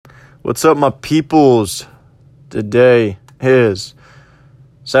What's up, my peoples? Today is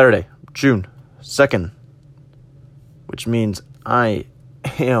Saturday, June 2nd, which means I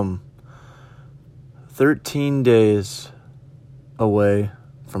am 13 days away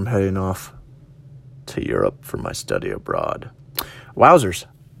from heading off to Europe for my study abroad. Wowzers,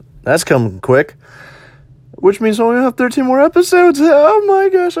 that's coming quick, which means I only have 13 more episodes. Oh my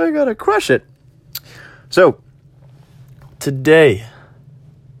gosh, I gotta crush it. So, today,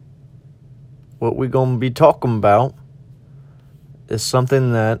 what we're going to be talking about is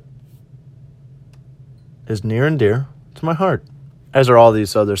something that is near and dear to my heart, as are all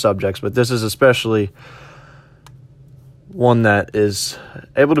these other subjects, but this is especially one that is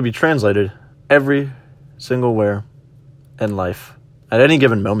able to be translated every single where in life at any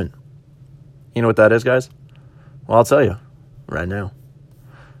given moment. You know what that is, guys? Well, I'll tell you right now.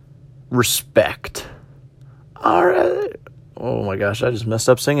 Respect. All right. Oh my gosh, I just messed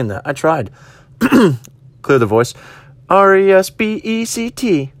up singing that. I tried. Clear the voice. Respect.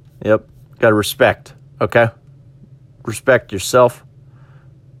 Yep. Gotta respect. Okay? Respect yourself.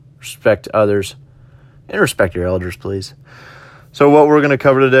 Respect others. And respect your elders, please. So what we're going to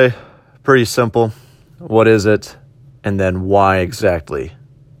cover today, pretty simple. What is it? And then why exactly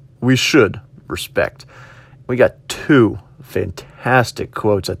we should respect. We got two fantastic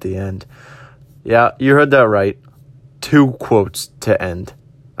quotes at the end. Yeah, you heard that right. Two quotes to end.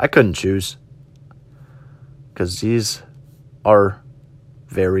 I couldn't choose, because these are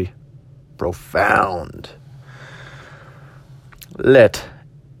very profound. Let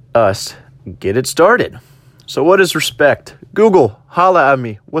us get it started. So what is respect? Google, holla at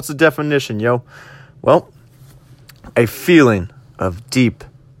me. What's the definition, yo? Well, a feeling of deep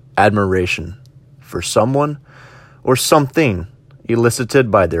admiration for someone or something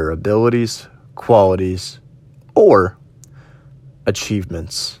elicited by their abilities, qualities, or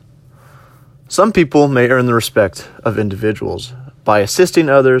achievements. Some people may earn the respect of individuals by assisting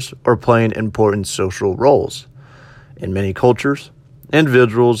others or playing important social roles. In many cultures,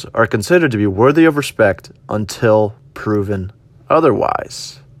 individuals are considered to be worthy of respect until proven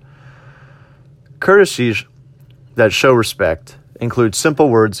otherwise. Courtesies that show respect include simple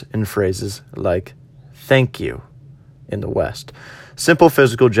words and phrases like thank you in the West, simple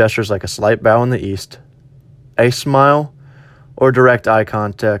physical gestures like a slight bow in the East, a smile or direct eye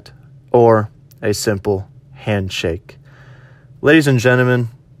contact, or a simple handshake. Ladies and gentlemen,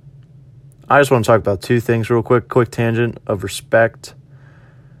 I just want to talk about two things real quick tangent of respect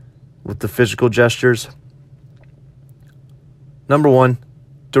with the physical gestures. Number one,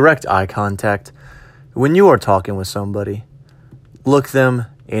 direct eye contact. When you are talking with somebody, look them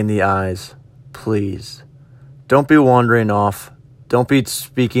in the eyes, please. Don't be wandering off. Don't be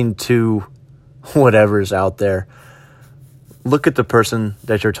speaking to whatever's out there. Look at the person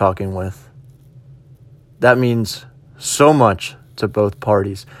that you're talking with. That means so much to both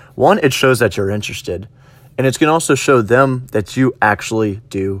parties. One, it shows that you're interested, and it's going to also show them that you actually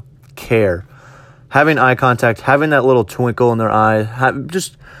do care. Having eye contact, having that little twinkle in their eye,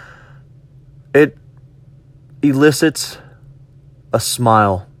 it elicits a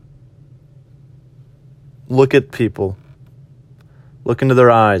smile. Look at people. Look into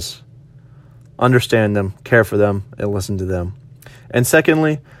their eyes. Understand them, care for them, and listen to them. And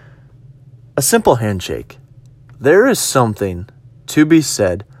secondly, a simple handshake. There is something to be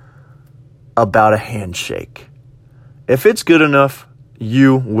said about a handshake. If it's good enough,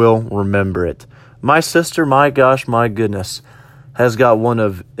 you will remember it. My sister, my gosh, my goodness, has got one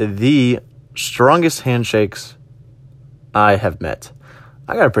of the strongest handshakes I have met.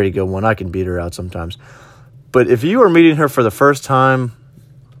 I got a pretty good one. I can beat her out sometimes. But if you are meeting her for the first time,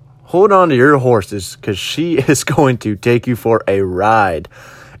 hold on to your horses, because she is going to take you for a ride.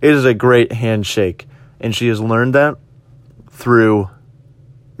 It is a great handshake, and she has learned that through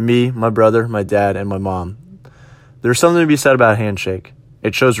me, my brother, my dad, and my mom. There's something to be said about a handshake.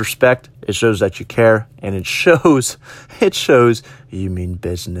 It shows respect, it shows that you care, and it shows you mean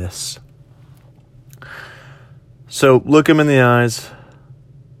business. So look him in the eyes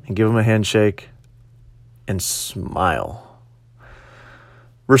and give him a handshake and smile.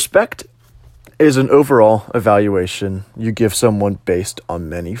 Respect is an overall evaluation you give someone based on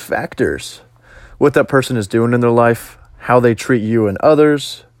many factors. What that person is doing in their life, how they treat you and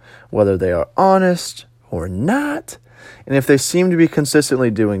others, whether they are honest or not, and if they seem to be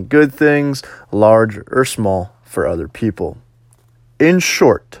consistently doing good things, large or small, for other people. In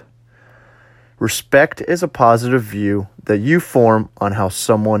short, respect is a positive view that you form on how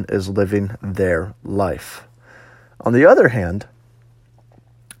someone is living their life. On the other hand,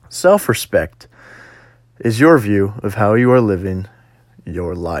 self-respect is your view of how you are living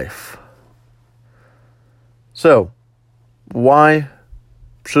your life. So, why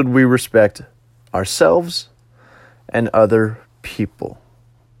should we respect ourselves and other people?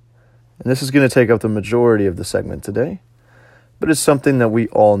 And this is going to take up the majority of the segment today, but it's something that we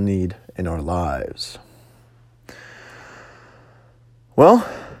all need in our lives. Well,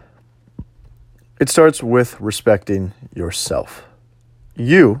 it starts with respecting yourself.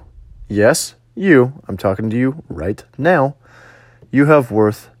 You, yes, you, I'm talking to you right now, you have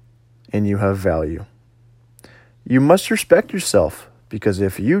worth and you have value. You must respect yourself, because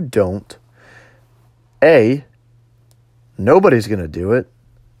if you don't, A, nobody's going to do it,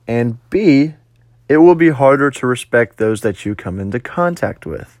 and B, it will be harder to respect those that you come into contact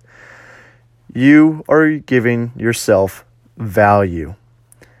with. You are giving yourself value,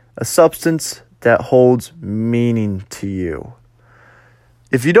 a substance that holds meaning to you.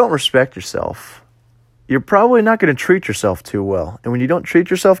 If you don't respect yourself, you're probably not going to treat yourself too well. And when you don't treat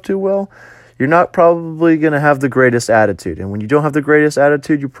yourself too well, you're not probably going to have the greatest attitude. And when you don't have the greatest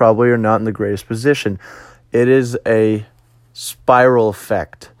attitude, you probably are not in the greatest position. It is a spiral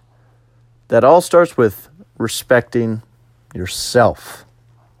effect that all starts with respecting yourself.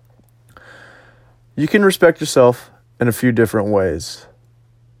 You can respect yourself in a few different ways,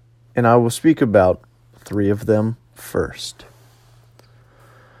 and I will speak about 3 of them first.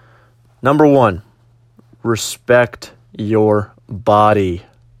 Number 1, respect your body.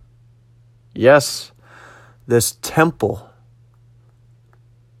 Yes, this temple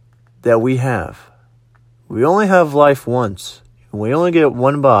that we have. We only have life once. We only get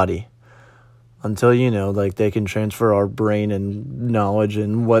one body until, they can transfer our brain and knowledge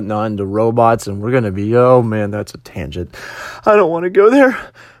and whatnot into robots, and we're going to be, oh man, that's a tangent. I don't want to go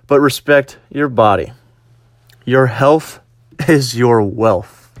there. But respect your body. Your health is your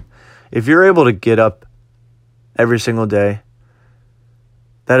wealth. If you're able to get up every single day,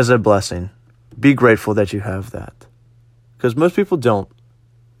 that is a blessing. Be grateful that you have that. Because most people don't.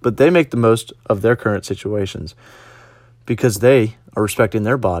 But they make the most of their current situations because they are respecting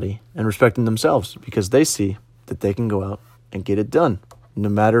their body and respecting themselves, because they see that they can go out and get it done no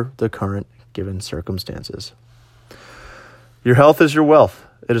matter the current given circumstances. Your health is your wealth.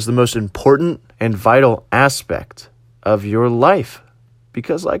 It is the most important and vital aspect of your life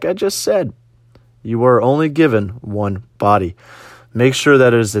because, like I just said, you are only given one body. Make sure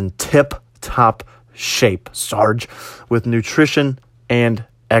that it is in tip-top shape, Sarge, with nutrition and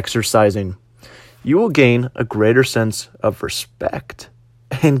exercising. You will gain a greater sense of respect.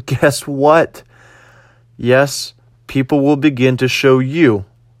 And guess what? Yes, people will begin to show you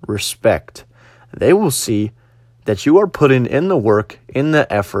respect. They will see that you are putting in the work, in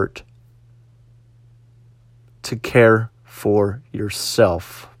the effort to care for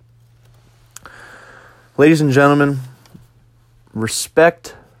yourself. Ladies and gentlemen,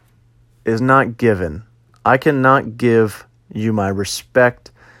 respect is not given. I cannot give you my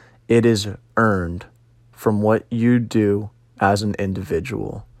respect. It is earned from what you do as an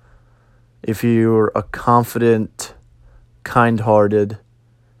individual. If you're a confident, kind-hearted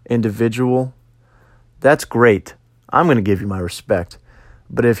individual, that's great. I'm going to give you my respect.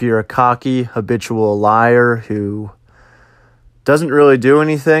 But if you're a cocky, habitual liar who doesn't really do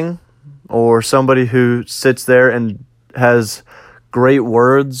anything, or somebody who sits there and has great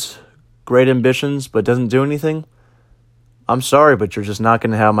words, great ambitions, but doesn't do anything, I'm sorry, but you're just not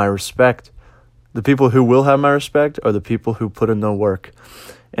going to have my respect. The people who will have my respect are the people who put in the work.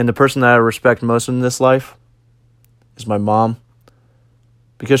 And the person that I respect most in this life is my mom,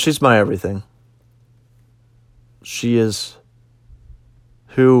 because she's my everything. She is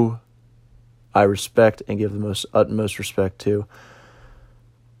who I respect and give the utmost respect to,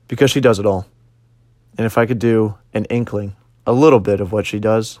 because she does it all. And if I could do an inkling, a little bit of what she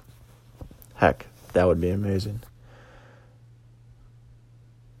does, heck, that would be amazing.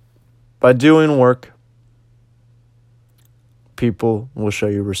 By doing work, people will show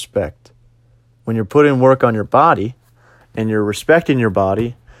you respect. When you're putting work on your body and you're respecting your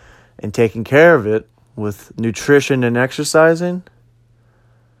body and taking care of it with nutrition and exercising,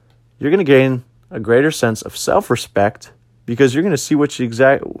 you're going to gain a greater sense of self-respect, because you're going to see what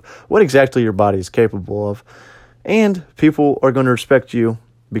exactly your body is capable of. And people are going to respect you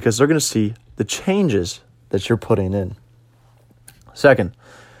because they're going to see the changes that you're putting in. Second,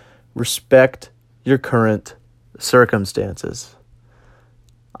 respect your current circumstances.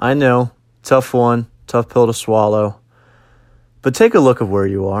 I know, tough one, tough pill to swallow, but take a look at where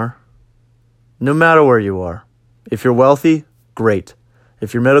you are. No matter where you are. If you're wealthy, great.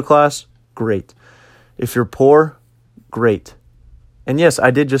 If you're middle class, great. If you're poor, great. And yes,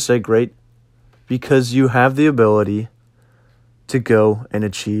 I did just say great, because you have the ability to go and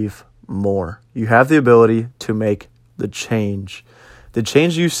achieve more. You have the ability to make the change. The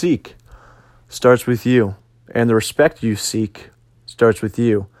change you seek starts with you, and the respect you seek starts with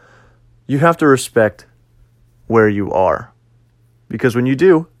you. You have to respect where you are, because when you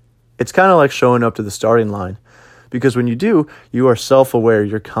do, it's kind of like showing up to the starting line. Because when you do, you are self-aware,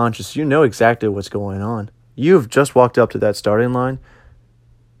 you're conscious, you know exactly what's going on. You have just walked up to that starting line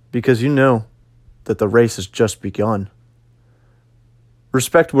because you know that the race has just begun.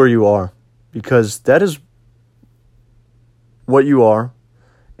 Respect where you are, because that is what you are,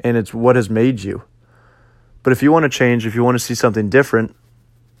 and it's what has made you. But if you want to change, if you want to see something different,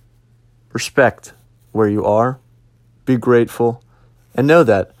 respect where you are, be grateful, and know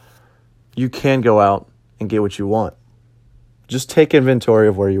that you can go out and get what you want. Just take inventory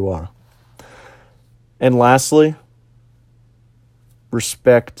of where you are. And lastly,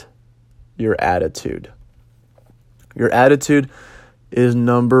 respect your attitude. Your attitude is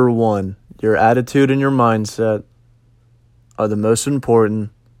number one. Your attitude and your mindset are the most important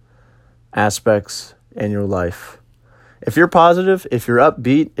aspects in your life. If you're positive, if you're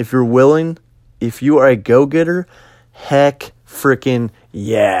upbeat, if you're willing, if you are a go-getter, heck freaking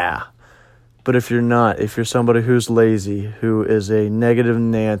yeah. But if you're not, if you're somebody who's lazy, who is a negative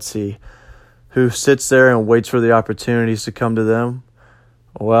Nancy, who sits there and waits for the opportunities to come to them,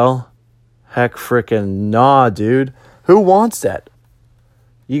 well, heck freaking nah, dude. Who wants that?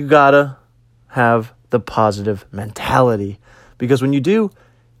 You gotta have the positive mentality, because when you do,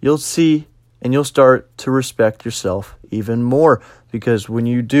 you'll see and you'll start to respect yourself even more, because when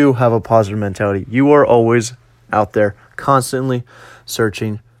you do have a positive mentality, you are always out there constantly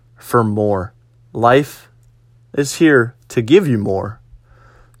searching for more. Life is here to give you more.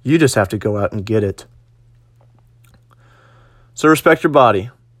 You just have to go out and get it. So respect your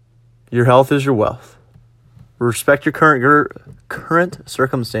body. Your health is your wealth. Respect your current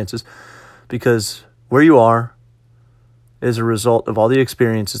circumstances, because where you are is a result of all the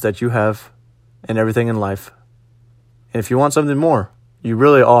experiences that you have and everything in life. And if you want something more, you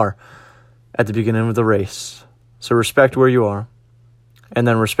really are at the beginning of the race. So respect where you are, and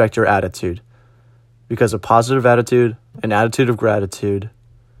then respect your attitude, because a positive attitude, an attitude of gratitude,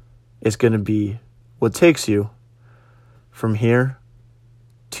 is going to be what takes you from here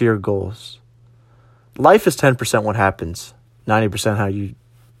to your goals. Life is 10% what happens, 90% how you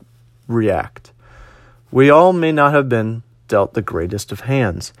react. We all may not have been dealt the greatest of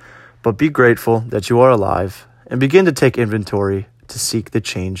hands, but be grateful that you are alive and begin to take inventory to seek the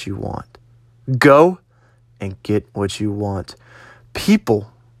change you want. Go and get what you want.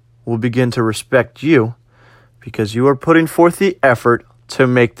 People will begin to respect you because you are putting forth the effort to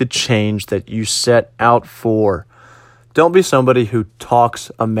make the change that you set out for. Don't be somebody who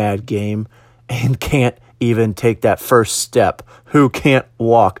talks a mad game and can't even take that first step, who can't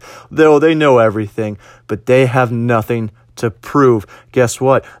walk. Though they know everything, but they have nothing to prove. Guess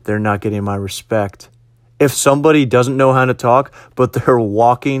what? They're not getting my respect. If somebody doesn't know how to talk, but they're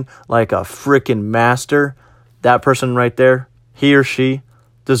walking like a freaking master, that person right there, he or she,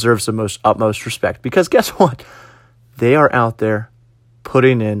 deserves the utmost respect. Because guess what? They are out there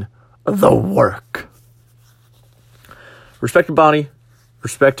putting in the work. Respect your body.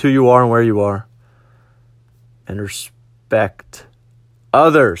 Respect who you are and where you are. And respect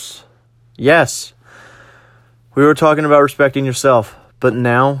others. Yes, we were talking about respecting yourself, but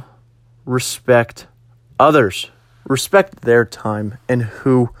now respect others. Respect their time and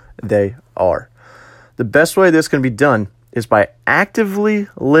who they are. The best way this can be done is by actively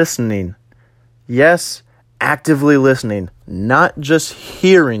listening. Yes, actively listening, not just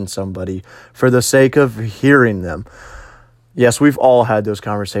hearing somebody for the sake of hearing them. Yes, we've all had those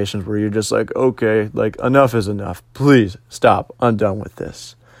conversations where you're just like, okay, like enough is enough. Please stop. I'm done with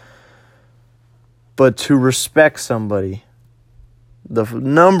this. But to respect somebody, the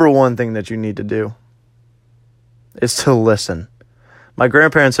number one thing that you need to do is to listen. My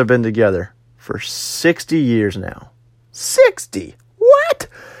grandparents have been together for 60 years now. 60? What?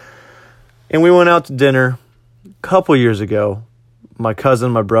 And we went out to dinner a couple years ago, my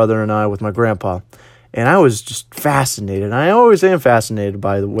cousin, my brother, and I with my grandpa. And I was just fascinated. I always am fascinated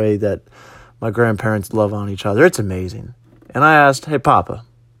by the way that my grandparents love on each other. It's amazing. And I asked, hey, Papa,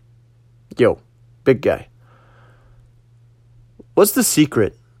 yo, big guy, what's the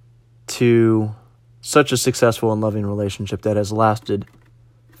secret to such a successful and loving relationship that has lasted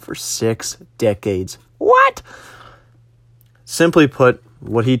for 6 decades? What? Simply put,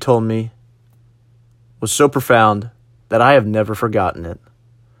 what he told me was so profound that I have never forgotten it.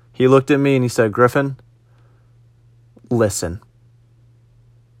 He looked at me and he said, Griffin, listen.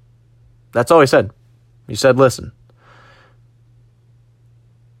 That's all he said. He said, listen.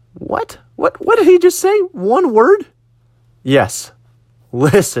 What? What did he just say? One word? Yes.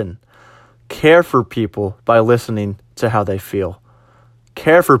 Listen. Care for people by listening to how they feel.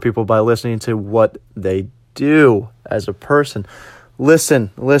 Care for people by listening to what they do as a person.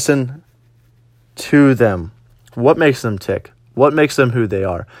 Listen to them. What makes them tick? What makes them who they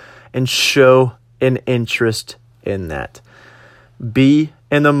are? And show an interest in that. Be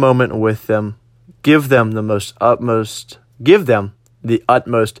in the moment with them. Give them the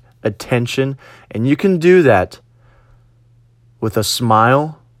utmost attention. And you can do that with a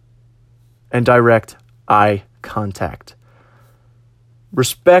smile and direct eye contact.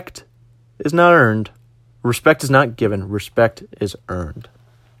 Respect is not earned. Respect is not given. Respect is earned.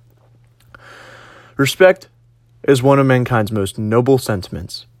 Respect is one of mankind's most noble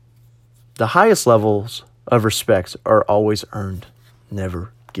sentiments. The highest levels of respect are always earned,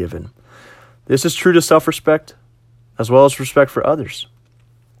 never given. This is true to self-respect as well as respect for others.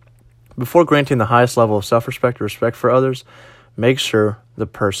 Before granting the highest level of self-respect or respect for others, make sure the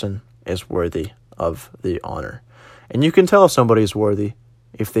person is worthy of the honor. And you can tell if somebody is worthy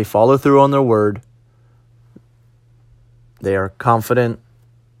if they follow through on their word, they are confident,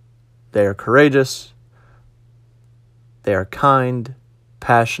 they are courageous, they are kind,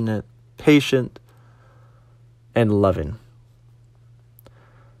 passionate, patient, and loving.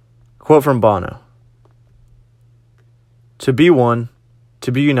 Quote from Bono: "To be one,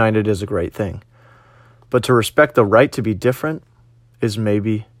 to be united is a great thing, but to respect the right to be different is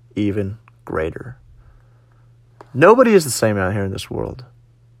maybe even greater." Nobody is the same out here in this world,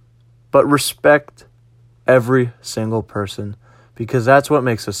 but respect every single person, because that's what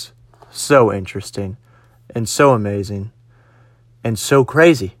makes us so interesting and so amazing and so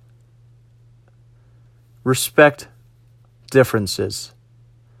crazy. Respect differences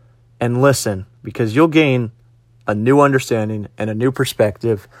and listen, because you'll gain a new understanding and a new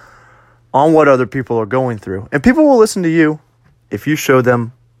perspective on what other people are going through. And people will listen to you if you show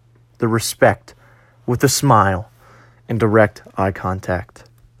them the respect with a smile and direct eye contact.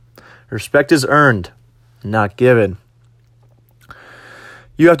 Respect is earned, not given.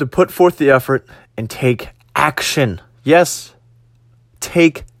 You have to put forth the effort and take action. Yes,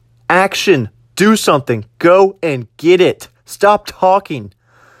 take action. Do something. Go and get it. Stop talking.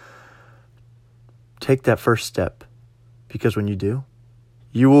 Take that first step, because when you do,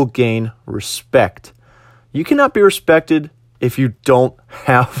 you will gain respect. You cannot be respected if you don't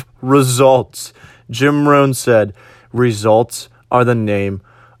have results. Jim Rohn said, "Results are the name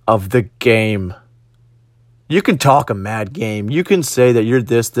of the game." You can talk a mad game. You can say that you're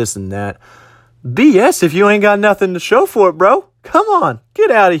this, and that. BS if you ain't got nothing to show for it, bro. Come on,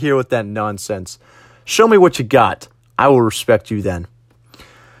 get out of here with that nonsense. Show me what you got. I will respect you then.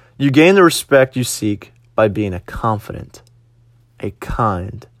 You gain the respect you seek by being a confident, a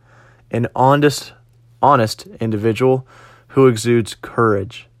kind, an honest individual who exudes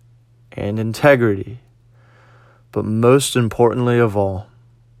courage and integrity. But most importantly of all,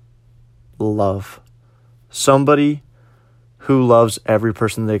 love. Somebody who loves every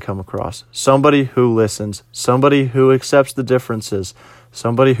person they come across. Somebody who listens. Somebody who accepts the differences.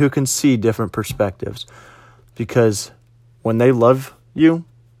 Somebody who can see different perspectives. Because when they love you,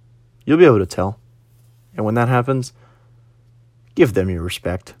 you'll be able to tell. And when that happens, give them your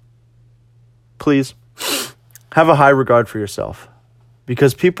respect. Please, have a high regard for yourself.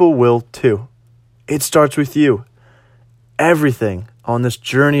 Because people will too. It starts with you. Everything on this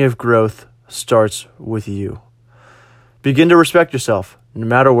journey of growth starts with you. Begin to respect yourself, no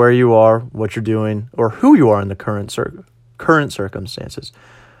matter where you are, what you're doing, or who you are in the current circumstances.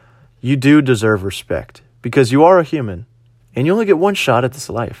 You do deserve respect, because you are a human, and you only get one shot at this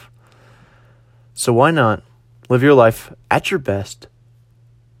life. So why not live your life at your best,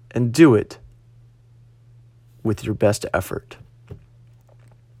 and do it with your best effort.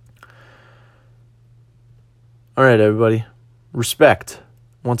 All right, everybody. Respect.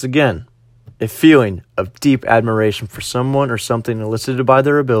 Once again, a feeling of deep admiration for someone or something elicited by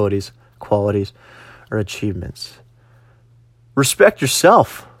their abilities, qualities, or achievements. Respect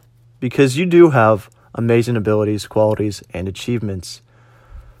yourself, because you do have amazing abilities, qualities, and achievements.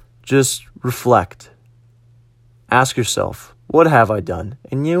 Just reflect. Ask yourself, what have I done?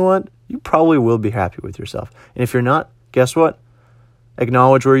 And you know what? You probably will be happy with yourself. And if you're not, guess what?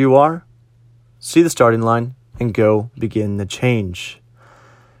 Acknowledge where you are, see the starting line, and go begin the change.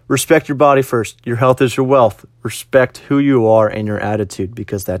 Respect your body first. Your health is your wealth. Respect who you are and your attitude,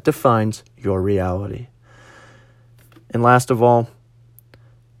 because that defines your reality. And last of all,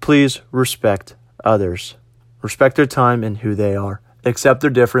 please respect others. Respect their time and who they are. Accept their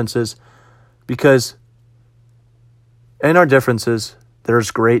differences, because in our differences,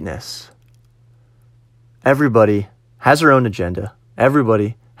 there's greatness. Everybody has their own agenda.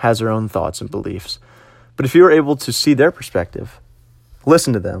 Everybody has their own thoughts and beliefs. But if you're able to see their perspective,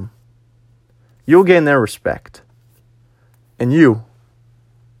 listen to them, you'll gain their respect. And you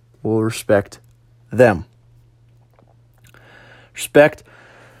will respect them. Respect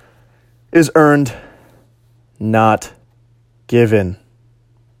is earned, not given.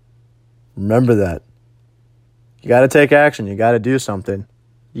 Remember that. You got to take action. You got to do something.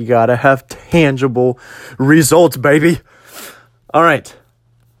 You got to have tangible results, baby. All right.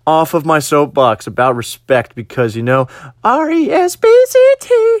 Off of my soapbox about respect because, RESPCT.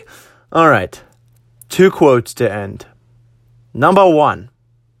 All right. 2 quotes to end. Number 1.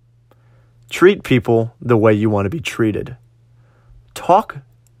 Treat people the way you want to be treated. Talk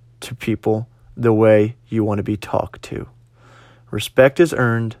to people the way you want to be talked to. Respect is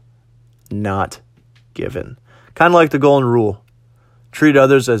earned, not given. Kind of like the golden rule. Treat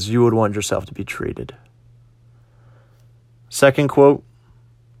others as you would want yourself to be treated. Second quote.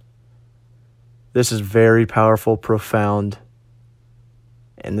 This is very powerful, profound,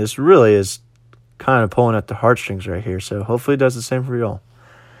 and this really is kind of pulling at the heartstrings right here, so hopefully it does the same for y'all.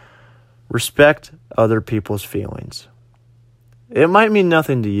 Respect other people's feelings. It might mean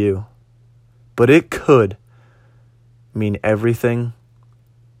nothing to you, but it could mean everything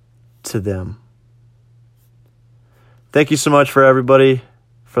to them. Thank you so much for everybody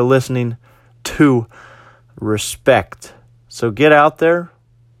for listening to Respect. So get out there.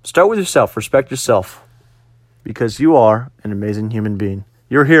 Start with yourself. Respect yourself. Because you are an amazing human being.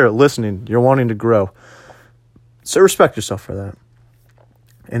 You're here listening. You're wanting to grow. So respect yourself for that.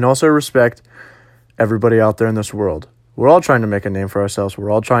 And also respect everybody out there in this world. We're all trying to make a name for ourselves.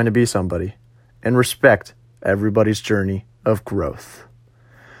 We're all trying to be somebody. And respect everybody's journey of growth.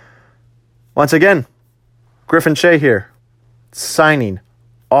 Once again, Griffin Shea here, signing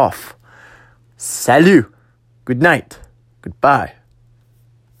off. Salut. Good night. Goodbye.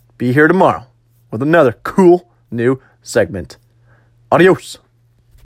 Be here tomorrow with another cool new segment. Adios.